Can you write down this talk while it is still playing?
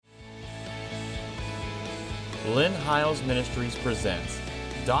Lynn Hiles Ministries presents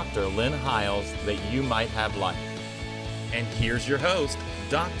Dr. Lynn Hiles, that you might have life. And here's your host,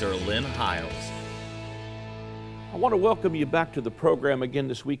 Dr. Lynn Hiles. I want to welcome you back to the program again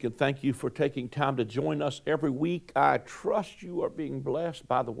this week, and thank you for taking time to join us every week. I trust you are being blessed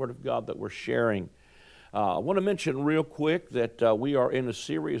by the Word of God that we're sharing. I want to mention real quick that we are in a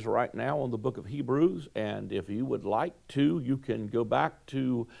series right now on the book of Hebrews, and if you would like to, you can go back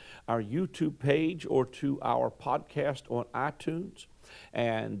to our YouTube page or to our podcast on iTunes,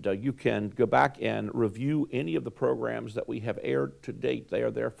 and you can go back and review any of the programs that we have aired to date. They are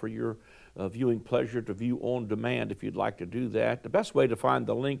there for your viewing pleasure to view on demand if you'd like to do that. The best way to find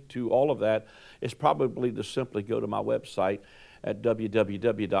the link to all of that is probably to simply go to my website at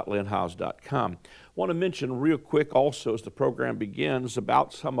www.lynnhiles.com. I want to mention real quick also as the program begins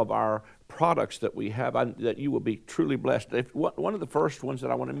about some of our products that we have that you will be truly blessed. One of the first ones that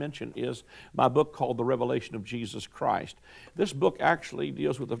I want to mention is my book called The Revelation of Jesus Christ. This book actually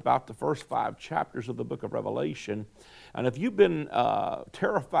deals with about the first 5 chapters of the book of Revelation. And if you've been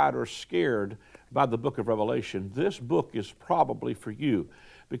terrified or scared by the book of Revelation, this book is probably for you,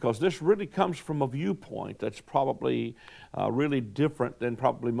 because this really comes from a viewpoint that's probably really different than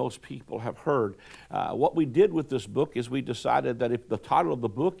probably most people have heard. What we did with this book is we decided that if the title of the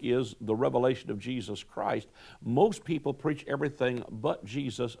book is The Revelation of Jesus Christ, most people preach everything but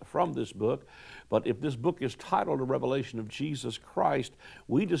Jesus from this book. But if this book is titled The Revelation of Jesus Christ,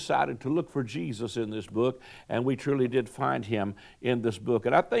 we decided to look for Jesus in this book, and we truly did find him in this book.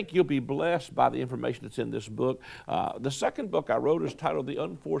 And I think you'll be blessed by the information that's in this book. The second book I wrote is titled The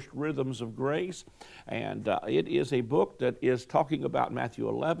Unforced Rhythms of Grace, and it is a book that is talking about Matthew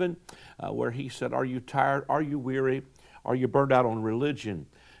 11, where he said, "Are you tired? Are you weary? Are you burned out on religion?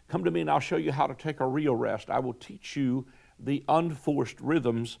 Come to me and I'll show you how to take a real rest. I will teach you the unforced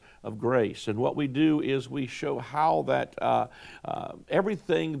rhythms of grace." And what we do is we show how that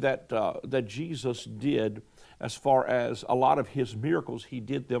everything that Jesus did, as far as a lot of his miracles, he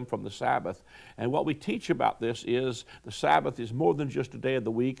did them from the Sabbath. And what we teach about this is the Sabbath is more than just a day of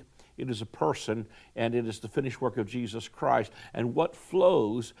the week. It is a person, and it is the finished work of Jesus Christ, and what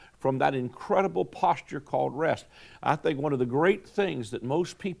flows from that incredible posture called rest. I think one of the great things that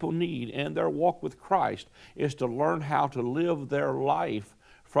most people need in their walk with Christ is to learn how to live their life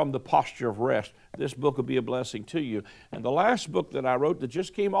from the posture of rest. This book will be a blessing to you. And the last book that I wrote that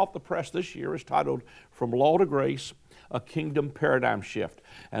just came off the press this year is titled From Law to Grace, A Kingdom Paradigm Shift.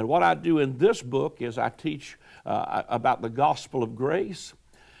 And what I do in this book is I teach about the gospel of grace,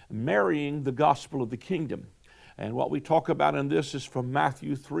 marrying the gospel of the kingdom. And what we talk about in this is from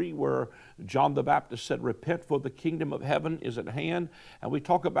Matthew 3, where John the Baptist said, "Repent, for the kingdom of heaven is at hand." And we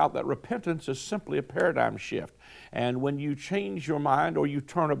talk about that repentance is simply a paradigm shift. And when you change your mind or you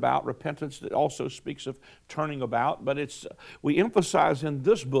turn about, repentance also speaks of turning about. But we emphasize in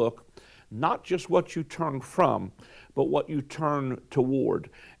this book not just what you turn from, but what you turn toward.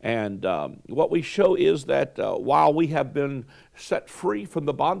 And what we show is that while we have been set free from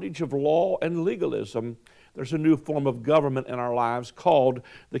the bondage of law and legalism, there's a new form of government in our lives called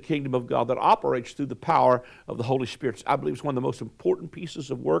the kingdom of God that operates through the power of the Holy Spirit. I believe it's one of the most important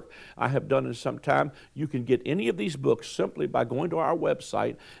pieces of work I have done in some time. You can get any of these books simply by going to our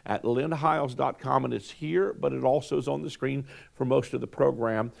website at lynnhiles.com, and it's here, but it also is on the screen for most of the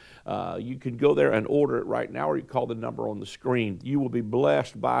program. You can go there and order it right now, or you call the number on the screen. You will be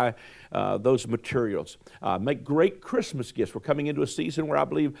blessed by those materials. Make great Christmas gifts. We're coming into a season where I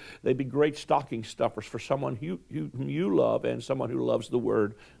believe they'd be great stocking stuffers for someone whom you love and someone who loves the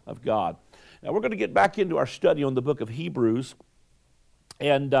Word of God. Now we're going to get back into our study on the book of Hebrews,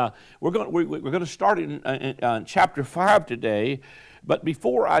 and we're going to start in chapter 5 today. But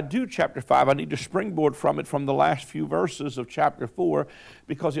before I do chapter 5, I need to springboard from it from the last few verses of chapter 4,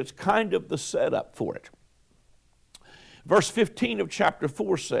 because it's kind of the setup for it. Verse 15 of chapter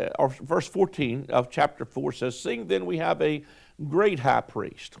 4 says, or verse 14 of chapter 4 says, "Seeing then we have a great high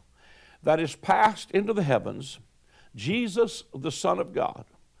priest that is passed into the heavens, Jesus the Son of God,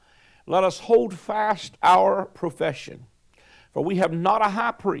 let us hold fast our profession. For we have not a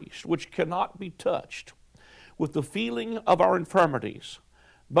high priest which cannot be touched with the feeling of our infirmities,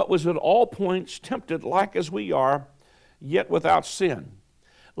 but was in all points tempted like as we are, yet without sin.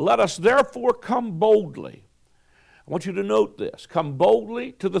 Let us therefore come boldly." I want you to note this. Come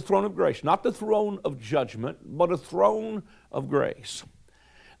boldly to the throne of grace, not the throne of judgment, but a throne of grace,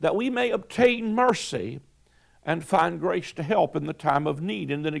 that we may obtain mercy and find grace to help in the time of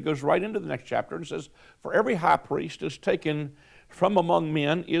need. And then it goes right into the next chapter and says, "For every high priest is taken from among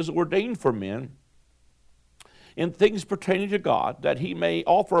men, is ordained for men in things pertaining to God, that he may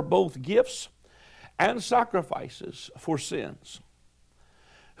offer both gifts and sacrifices for sins,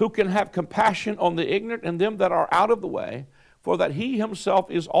 who can have compassion on the ignorant and them that are out of the way, for that he himself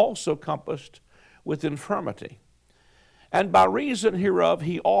is also compassed with infirmity. And by reason hereof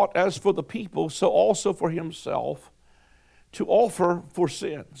he ought, as for the people, so also for himself, to offer for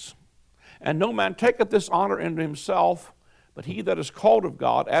sins. And no man taketh this honor into himself, but he that is called of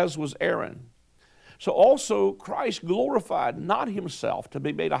God, as was Aaron. So also Christ glorified not himself to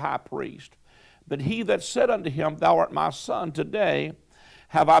be made a high priest, but he that said unto him, Thou art my son, today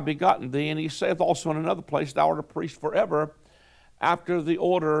have I begotten thee. And he saith also in another place, Thou art a priest forever, after the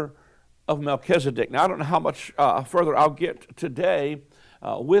order of Melchizedek. Now, I don't know how much further I'll get today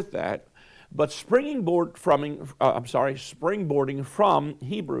with that, but springboarding from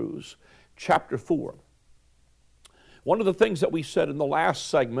Hebrews chapter 4. One of the things that we said in the last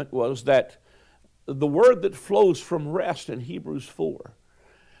segment was that the word that flows from rest in Hebrews 4,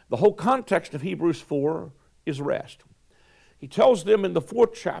 the whole context of Hebrews 4 is rest. He tells them in the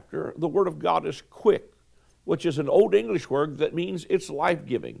 4th chapter, the word of God is quick, which is an old English word that means it's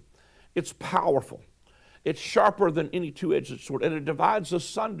life-giving. It's powerful. It's sharper than any two-edged sword, and it divides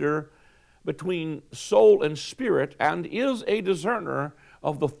asunder between soul and spirit, and is a discerner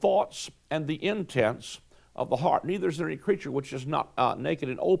of the thoughts and the intents of the heart. Neither is there any creature which is not naked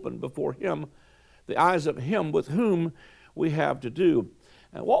and open before him, the eyes of him with whom we have to do.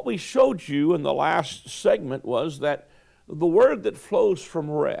 And what we showed you in the last segment was that the word that flows from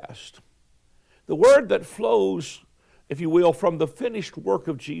rest, the word that flows, if you will, from the finished work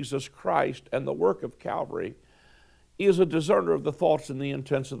of Jesus Christ and the work of Calvary, is a discerner of the thoughts and the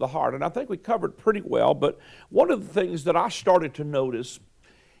intents of the heart. And I think we covered pretty well, but one of the things that I started to notice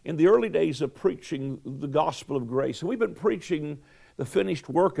in the early days of preaching the gospel of grace, and we've been preaching the finished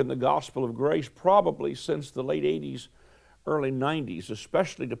work in the gospel of grace probably since the late 80s, early 90s,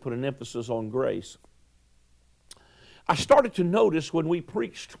 especially to put an emphasis on grace. I started to notice when we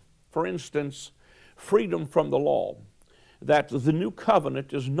preached, for instance, freedom from the law, that the new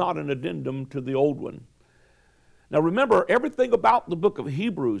covenant is not an addendum to the old one. Now remember, everything about the book of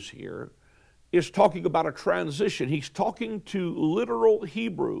Hebrews here is talking about a transition. He's talking to literal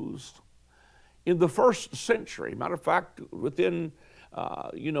Hebrews in the first century. Matter of fact, within,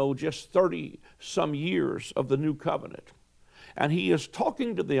 just 30-some years of the new covenant. And he is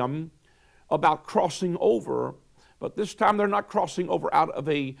talking to them about crossing over, but this time they're not crossing over out of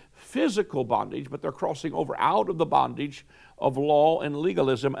a physical bondage, but they're crossing over out of the bondage of law and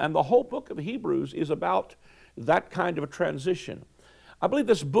legalism. And the whole book of Hebrews is about that kind of a transition. I believe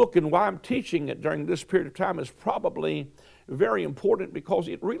this book, and why I'm teaching it during this period of time, is probably very important because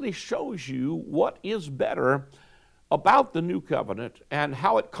it really shows you what is better about the new covenant and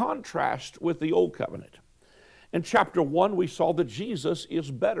how it contrasts with the old covenant. In chapter 1, we saw that Jesus is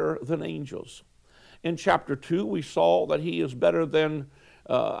better than angels. In chapter 2, we saw that he is better than,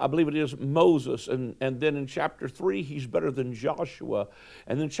 I believe it is Moses. And then in chapter 3, he's better than Joshua.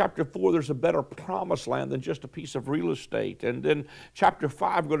 And then chapter 4, there's a better promised land than just a piece of real estate. And then chapter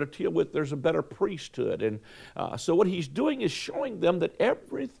 5, we're going to deal with there's a better priesthood. And so what he's doing is showing them that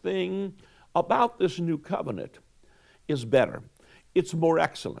everything about this new covenant is better. It's more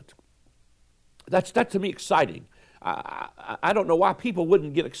excellent. That's to me exciting. I don't know why people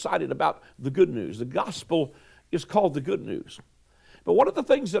wouldn't get excited about the good news. The gospel is called the good news. But one of the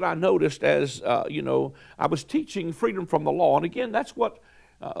things that I noticed as, I was teaching freedom from the law, and again, that's what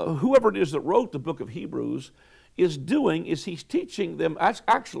whoever it is that wrote the book of Hebrews is doing, is he's teaching them.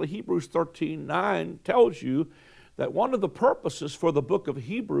 Actually, Hebrews 13:9 tells you that one of the purposes for the book of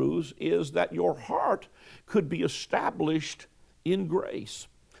Hebrews is that your heart could be established in grace.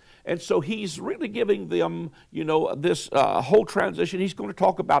 And so he's really giving them, this whole transition. He's going to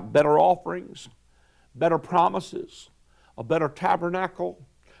talk about better offerings, better promises, a better tabernacle,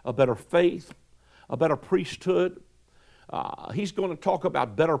 a better faith, a better priesthood. He's going to talk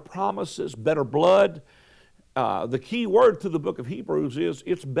about better promises, better blood. The key word to the book of Hebrews is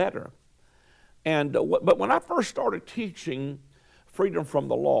it's better. And but when I first started teaching freedom from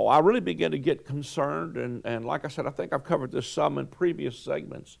the law, I really began to get concerned. And like I said, I think I've covered this some in previous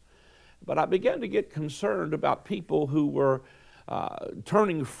segments. But I began to get concerned about people who were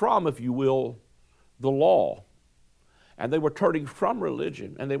turning from, if you will, the law. And they were turning from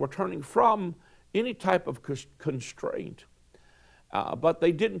religion, and they were turning from any type of constraint. But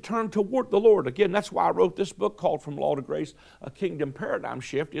they didn't turn toward the Lord. Again, that's why I wrote this book called From Law to Grace, A Kingdom Paradigm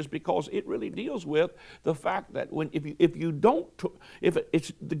Shift, is because it really deals with the fact that if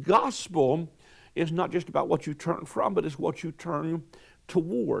it's the gospel is not just about what you turn from, but it's what you turn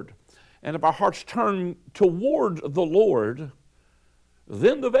toward. And if our hearts turn toward the Lord,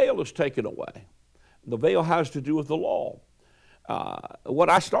 then the veil is taken away. The veil has to do with the law. What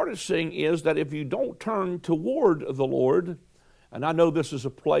I started seeing is that if you don't turn toward the Lord, and I know this is a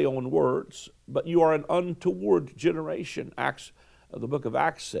play on words, but you are an untoward generation, the book of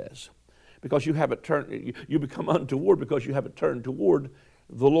Acts says, because you haven't turned, you become untoward because you haven't turned toward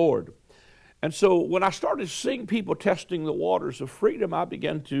the Lord. And so when I started seeing people testing the waters of freedom, I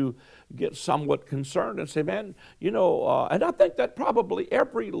began to get somewhat concerned and say, man, and I think that probably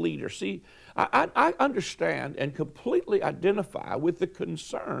every leader, see, I understand and completely identify with the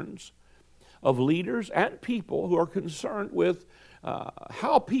concerns of leaders and people who are concerned with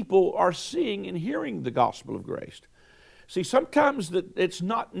how people are seeing and hearing the gospel of grace. See, sometimes it's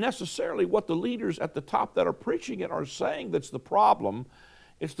not necessarily what the leaders at the top that are preaching it are saying that's the problem.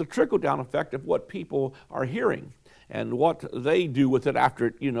 It's the trickle-down effect of what people are hearing and what they do with it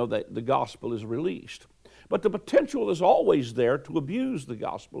after the gospel is released. But the potential is always there to abuse the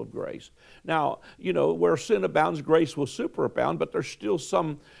gospel of grace. Now, where sin abounds, grace will superabound, but there's still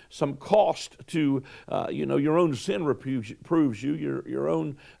some cost to, your own sin proves you. Your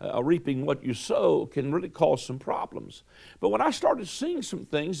own reaping what you sow can really cause some problems. But when I started seeing some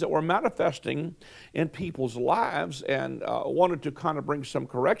things that were manifesting in people's lives and wanted to kind of bring some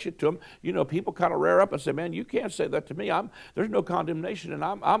correction to them, people kind of rear up and say, man, you can't say that to me. There's no condemnation, and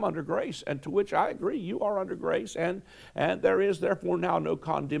I'm under grace. And to which I agree, you are under grace, and there is therefore now no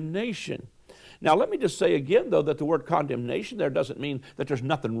condemnation. Now, let me just say again, though, that the word condemnation there doesn't mean that there's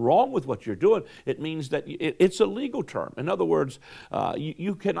nothing wrong with what you're doing. It means that it's a legal term. In other words,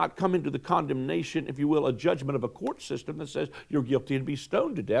 you cannot come into the condemnation, if you will, a judgment of a court system that says you're guilty and be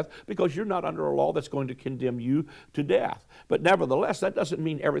stoned to death, because you're not under a law that's going to condemn you to death. But nevertheless, that doesn't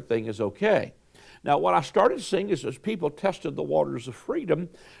mean everything is okay. Now, what I started seeing is as people tested the waters of freedom,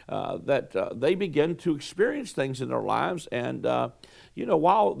 that they began to experience things in their lives. And,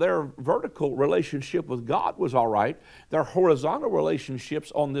 while their vertical relationship with God was all right, their horizontal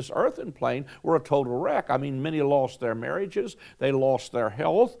relationships on this earthen plane were a total wreck. I mean, many lost their marriages. They lost their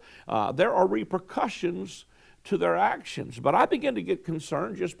health. There are repercussions to their actions. But I began to get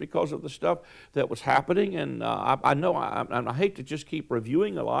concerned just because of the stuff that was happening. And I know I hate to just keep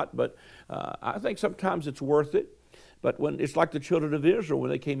reviewing a lot, but I think sometimes it's worth it. But when it's like the children of Israel,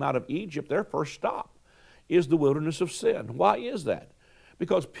 when they came out of Egypt, their first stop is the wilderness of sin. Why is that?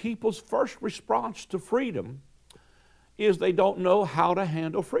 Because people's first response to freedom is they don't know how to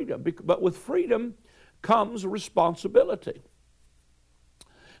handle freedom. But with freedom comes responsibility.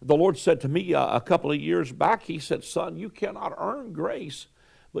 The Lord said to me a couple of years back, He said, son, you cannot earn grace,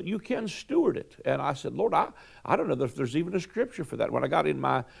 but you can steward it. And I said, Lord, I don't know if there's even a scripture for that. When I got in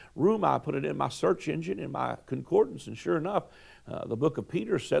my room, I put it in my search engine, in my concordance, and sure enough, the book of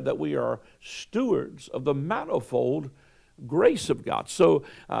Peter said that we are stewards of the manifold grace of God. So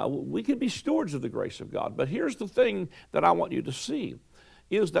we can be stewards of the grace of God. But here's the thing that I want you to see,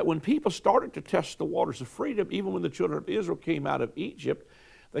 is that when people started to test the waters of freedom, even when the children of Israel came out of Egypt,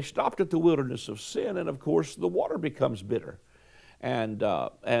 they stopped at the wilderness of sin, and of course the water becomes bitter. And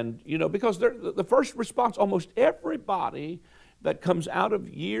because the first response, almost everybody that comes out of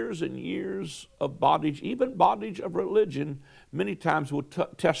years and years of bondage, even bondage of religion, many times will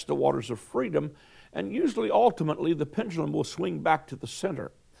test the waters of freedom, and usually ultimately the pendulum will swing back to the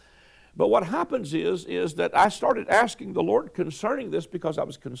center. But what happens is that I started asking the Lord concerning this because I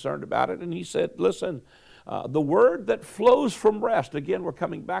was concerned about it, and He said, listen, the word that flows from rest, again, we're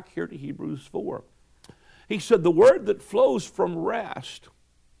coming back here to Hebrews 4. He said the word that flows from rest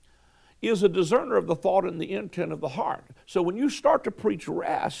is a discerner of the thought and the intent of the heart. So when you start to preach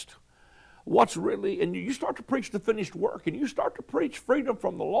rest, and you start to preach the finished work, and you start to preach freedom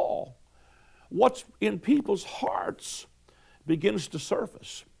from the law, what's in people's hearts begins to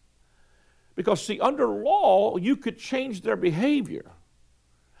surface. Because see, under law, you could change their behavior.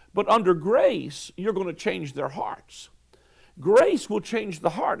 But under grace, you're going to change their hearts. Grace will change the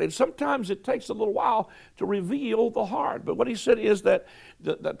heart, and sometimes it takes a little while to reveal the heart. But what he said is that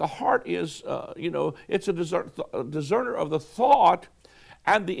the heart is, it's a discerner of the thought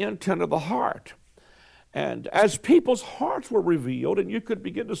and the intent of the heart. And as people's hearts were revealed, and you could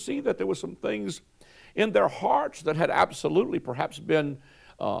begin to see that there were some things in their hearts that had absolutely perhaps been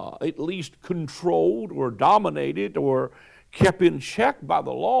at least controlled or dominated or kept in check by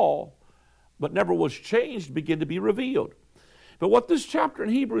the law, but never was changed, begin to be revealed. But what this chapter in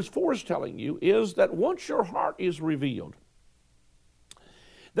Hebrews 4 is telling you is that once your heart is revealed,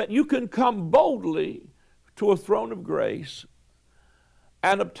 that you can come boldly to a throne of grace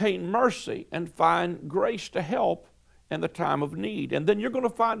and obtain mercy and find grace to help in the time of need. And then you're going to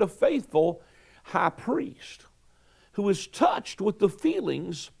find a faithful high priest who is touched with the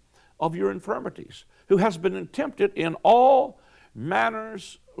feelings of your infirmities, who has been tempted in all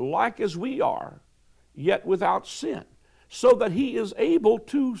manners like as we are, yet without sin, so that he is able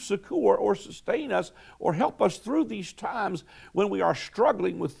to succor or sustain us or help us through these times when we are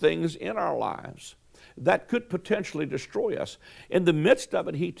struggling with things in our lives that could potentially destroy us. In the midst of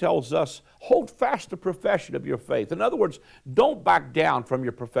it, he tells us, hold fast the profession of your faith. In other words, don't back down from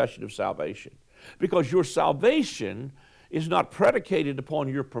your profession of salvation, because your salvation is not predicated upon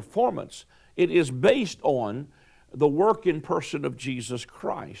your performance. It is based on the work in person of Jesus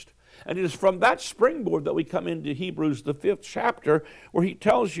Christ. And it is from that springboard that we come into Hebrews, the 5th chapter, where he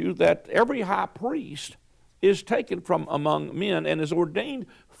tells you that every high priest is taken from among men and is ordained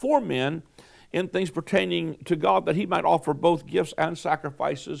for men in things pertaining to God, that he might offer both gifts and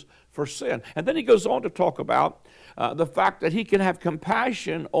sacrifices for sin. And then he goes on to talk about the fact that he can have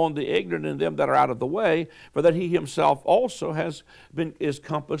compassion on the ignorant and them that are out of the way, for that he himself also is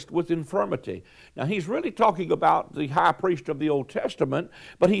compassed with infirmity. Now he's really talking about the high priest of the Old Testament,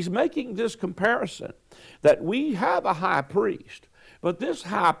 but he's making this comparison that we have a high priest, but this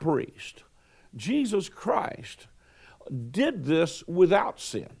high priest, Jesus Christ, did this without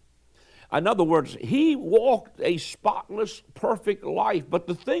sin. In other words, he walked a spotless, perfect life. But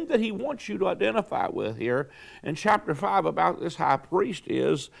the thing that he wants you to identify with here in chapter 5 about this high priest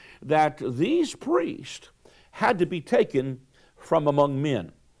is that these priests had to be taken from among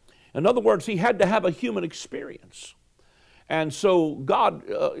men. In other words, he had to have a human experience. And so God,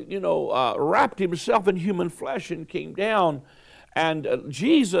 wrapped himself in human flesh and came down, and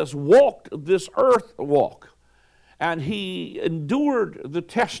Jesus walked this earth walk. And he endured the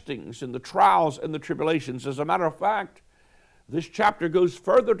testings and the trials and the tribulations. As a matter of fact, this chapter goes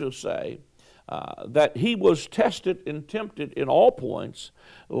further to say that he was tested and tempted in all points,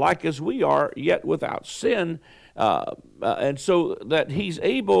 like as we are, yet without sin. And so that he's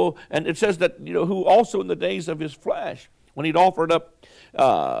able, and it says that, who also in the days of his flesh, when he'd offered up,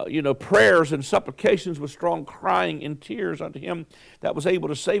 prayers and supplications with strong crying and tears unto him that was able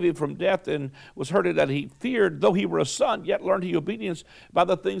to save him from death, and was heard that he feared, though he were a son, yet learned he obedience by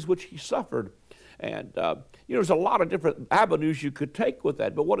the things which he suffered. And, there's a lot of different avenues you could take with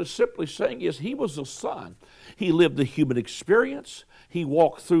that. But what it's simply saying is he was a son. He lived the human experience. He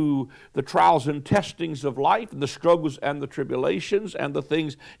walked through the trials and testings of life, and the struggles and the tribulations and the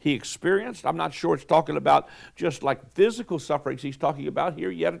things he experienced. I'm not sure it's talking about just like physical sufferings he's talking about here,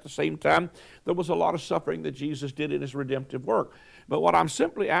 yet at the same time, there was a lot of suffering that Jesus did in his redemptive work. But what I'm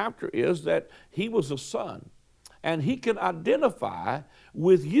simply after is that he was a son, and he can identify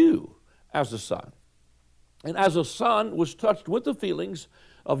with you as a son. And as a son was touched with the feelings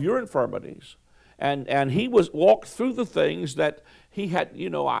of your infirmities, and he was walked through the things that he had,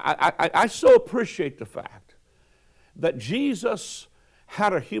 I so appreciate the fact that Jesus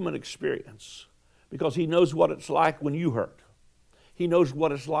had a human experience, because he knows what it's like when you hurt. He knows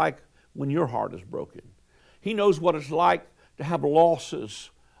what it's like when your heart is broken. He knows what it's like to have losses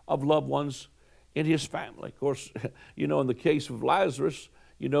of loved ones in his family. Of course, in the case of Lazarus,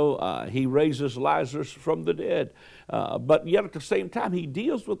 he raises Lazarus from the dead. But yet at the same time, he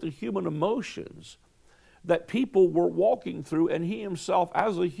deals with the human emotions that people were walking through, and he himself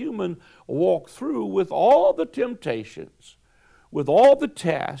as a human walked through with all the temptations, with all the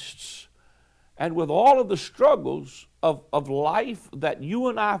tests, and with all of the struggles of life that you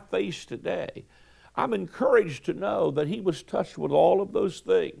and I face today. I'm encouraged to know that he was touched with all of those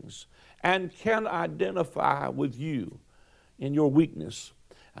things and can identify with you in your weakness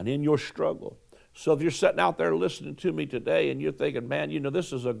and in your struggle. So if you're sitting out there listening to me today and you're thinking, man,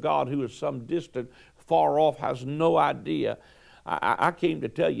 this is a God who is some distant, far off, has no idea, I came to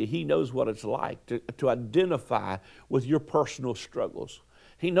tell you, he knows what it's like to identify with your personal struggles.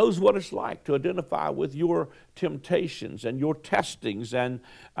 He knows what it's like to identify with your temptations and your testings and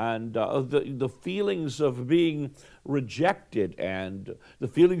the feelings of being rejected, and the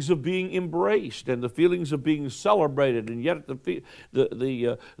feelings of being embraced, and the feelings of being celebrated, and yet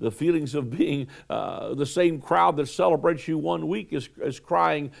the feelings of being the same crowd that celebrates you one week is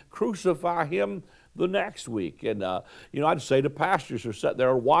crying, crucify him the next week. And, I'd say to pastors who are sitting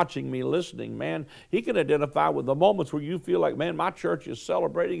there watching me, listening, man, he can identify with the moments where you feel like, man, my church is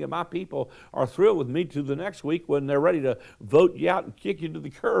celebrating and my people are thrilled with me to the next week when they're ready to vote you out and kick you to the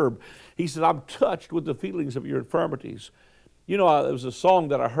curb. He said, I'm touched with the feelings of your infirmities. There was a song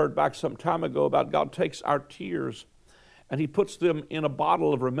that I heard back some time ago about God takes our tears and he puts them in a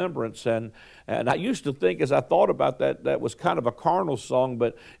bottle of remembrance. And I used to think, as I thought about that was kind of a carnal song,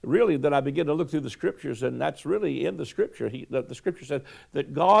 but really then I began to look through the scriptures, and that's really in the scripture. The scripture said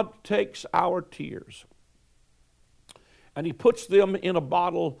that God takes our tears and he puts them in a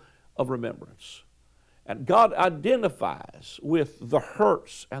bottle of remembrance. And God identifies with the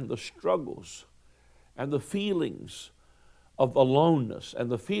hurts and the struggles and the feelings of aloneness and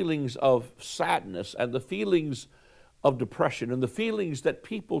the feelings of sadness and the feelings of depression and the feelings that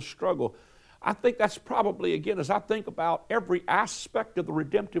people struggle. I think that's probably, again, as I think about every aspect of the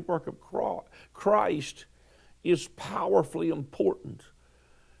redemptive work of Christ is powerfully important.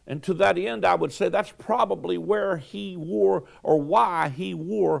 And to that end, I would say that's probably where he wore, or why he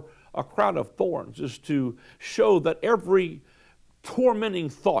wore, a crown of thorns, is to show that every tormenting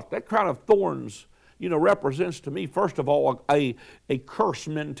thought, that crown of thorns, represents to me, first of all, a curse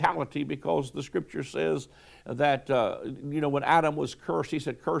mentality, because the Scripture says that, when Adam was cursed, he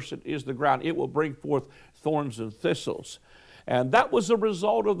said, "Cursed is the ground, it will bring forth thorns and thistles." And that was a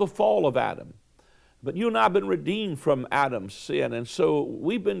result of the fall of Adam. But you and I have been redeemed from Adam's sin, and so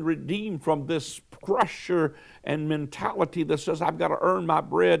we've been redeemed from this pressure and mentality that says, I've got to earn my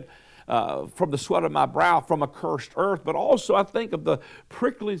bread from the sweat of my brow, from a cursed earth. But also I think of the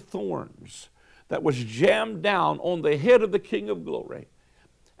prickly thorns that was jammed down on the head of the King of Glory.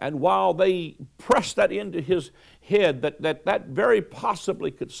 And while they pressed that into his head, that very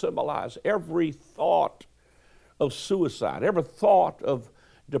possibly could symbolize every thought of suicide, every thought of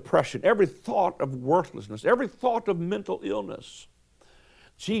depression, every thought of worthlessness, every thought of mental illness.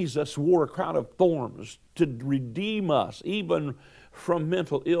 Jesus wore a crown of thorns to redeem us even from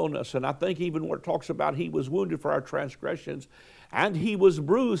mental illness. And I think even where it talks about he was wounded for our transgressions and he was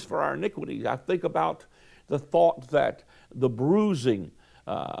bruised for our iniquities, I think about the thought that the bruising,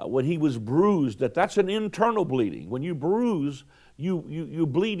 when he was bruised, that's an internal bleeding. When you bruise, you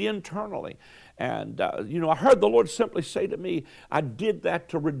bleed internally. And, I heard the Lord simply say to me, I did that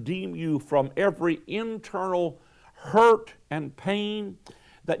to redeem you from every internal hurt and pain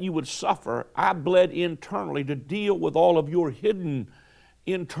that you would suffer. I bled internally to deal with all of your hidden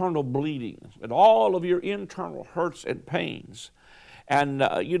internal bleedings and all of your internal hurts and pains. And,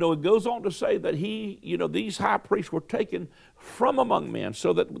 it goes on to say that these high priests were taken from among men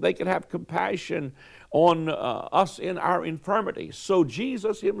so that they could have compassion on us in our infirmities. So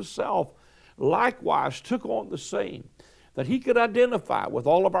Jesus himself likewise took on the same, that he could identify with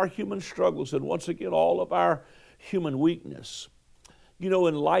all of our human struggles and once again all of our human weakness. In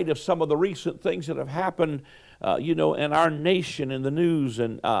light of some of the recent things that have happened, in our nation, in the news,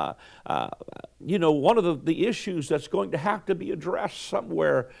 and, one of the issues that's going to have to be addressed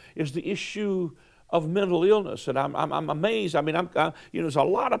somewhere is the issue of mental illness. And I'm amazed. There's a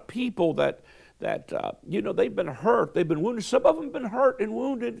lot of people that they've been hurt, they've been wounded. Some of them have been hurt and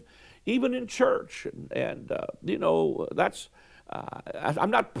wounded even in church. And that's, I'm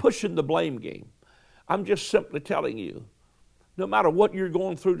not pushing the blame game. I'm just simply telling you, no matter what you're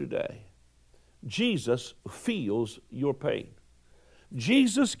going through today, Jesus feels your pain.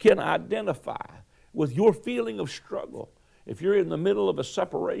 Jesus can identify with your feeling of struggle. If you're in the middle of a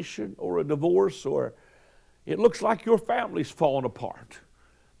separation or a divorce, or it looks like your family's falling apart,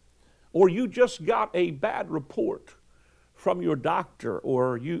 or you just got a bad report from your doctor,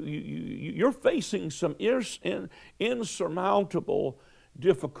 or you're facing some insurmountable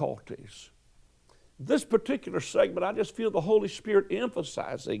difficulties. This particular segment, I just feel the Holy Spirit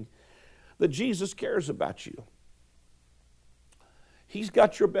emphasizing that Jesus cares about you. He's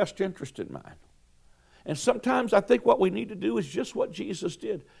got your best interest in mind. And sometimes I think what we need to do is just what Jesus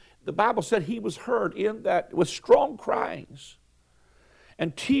did. The Bible said he was heard in that with strong cryings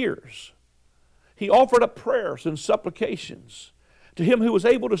and tears. He offered up prayers and supplications to him who was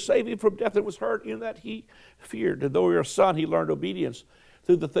able to save him from death, and was heard in that he feared. And though he was a son, he learned obedience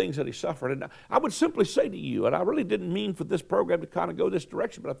through the things that he suffered. And I would simply say to you, and I really didn't mean for this program to kind of go this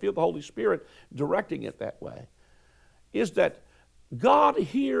direction, but I feel the Holy Spirit directing it that way, is that God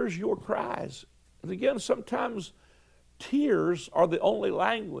hears your cries. And again, sometimes tears are the only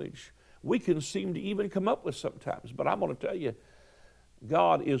language we can seem to even come up with sometimes. But I'm going to tell you,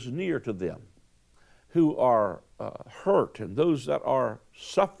 God is near to them who are hurt, and those that are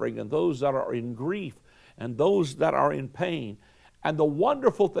suffering, and those that are in grief, and those that are in pain. And the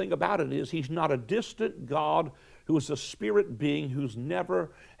wonderful thing about it is he's not a distant God who is a spirit being who's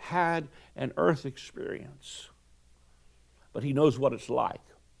never had an earth experience. But he knows what it's like.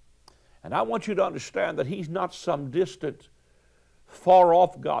 And I want you to understand that he's not some distant,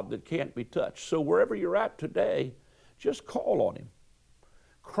 far-off God that can't be touched. So wherever you're at today, just call on him.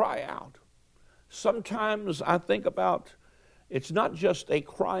 Cry out. Sometimes I think about, it's not just a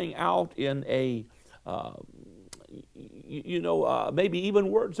crying out in a maybe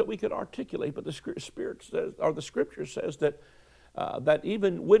even words that we could articulate, but the Spirit says, or the Scripture says that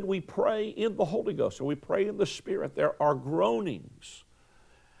even when we pray in the Holy Ghost or we pray in the Spirit, there are groanings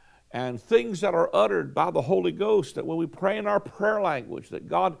and things that are uttered by the Holy Ghost, that when we pray in our prayer language, that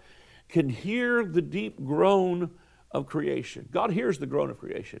God can hear the deep groan of creation. God hears the groan of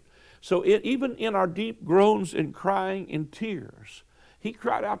creation. So even in our deep groans and crying in tears, he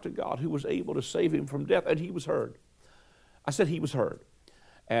cried out to God, who was able to save him from death, and he was heard. I said he was heard.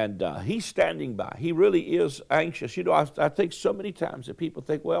 And he's standing by. He really is anxious. You know, I think so many times that people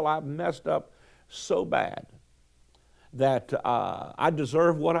think, well, I've messed up so bad that I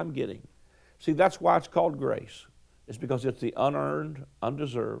deserve what I'm getting. See, that's why it's called grace. It's because it's the unearned,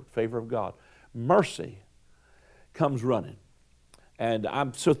 undeserved favor of God. Mercy comes running. And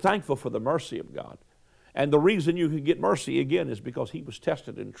I'm so thankful for the mercy of God. And the reason you can get mercy, again, is because he was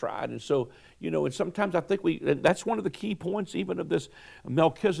tested and tried. And so, you know, and sometimes I think and that's one of the key points even of this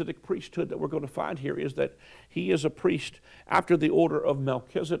Melchizedek priesthood that we're going to find here, is that he is a priest after the order of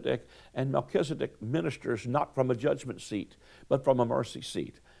Melchizedek, and Melchizedek ministers not from a judgment seat, but from a mercy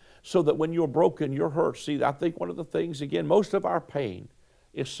seat. So that when you're broken, you're hurt. See, I think one of the things, again, most of our pain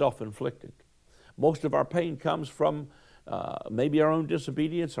is self-inflicted. Most of our pain comes from maybe our own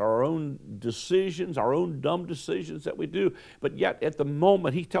disobedience, our own decisions, our own dumb decisions that we do. But yet at the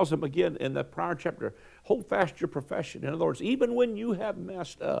moment, he tells them again in the prior chapter, hold fast your profession. In other words, even when you have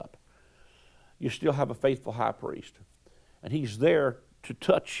messed up, you still have a faithful high priest. And he's there to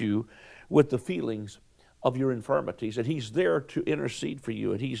touch you with the feelings of your infirmities. And he's there to intercede for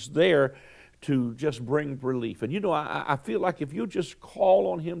you. And he's there to just bring relief. And you know, I feel like if you just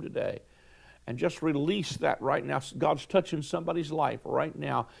call on him today, and just release that right now. God's touching somebody's life right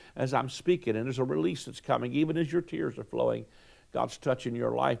now as I'm speaking, and there's a release that's coming. Even as your tears are flowing, God's touching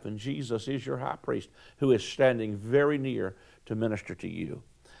your life, and Jesus is your high priest who is standing very near to minister to you.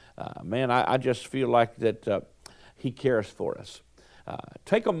 Man, I just feel like that he cares for us.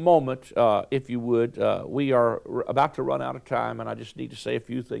 Take a moment, if you would. We are about to run out of time, and I just need to say a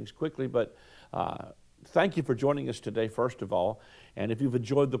few things quickly, but thank you for joining us today, first of all. And if you've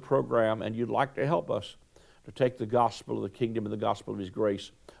enjoyed the program and you'd like to help us to take the gospel of the kingdom and the gospel of his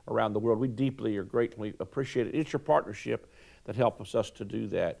grace around the world, we deeply are grateful. We appreciate it. It's your partnership that helps us to do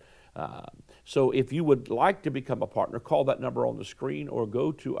that. So if you would like to become a partner, call that number on the screen or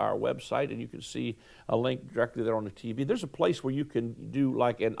go to our website, and you can see a link directly there on the TV. There's a place where you can do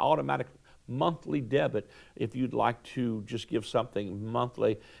like an automatic monthly debit if you'd like to just give something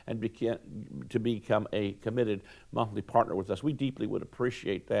monthly and become a committed monthly partner with us. We deeply would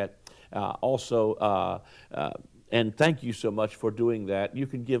appreciate that. And thank you so much for doing that. You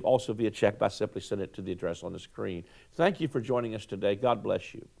can give also via check by simply sending it to the address on the screen. Thank you for joining us today. God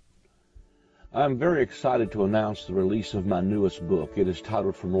bless you. I'm very excited to announce the release of my newest book. It is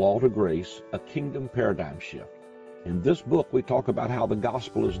titled From Law to Grace, A Kingdom Paradigm Shift. In this book, we talk about how the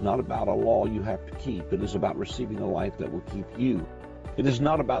gospel is not about a law you have to keep. It is about receiving a life that will keep you. It is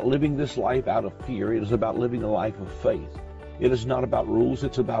not about living this life out of fear. It is about living a life of faith. It is not about rules.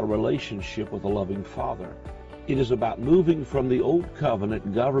 It's about a relationship with a loving Father. It is about moving from the old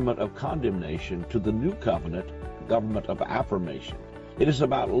covenant government of condemnation to the new covenant government of affirmation. It is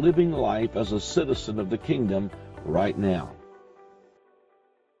about living life as a citizen of the kingdom right now.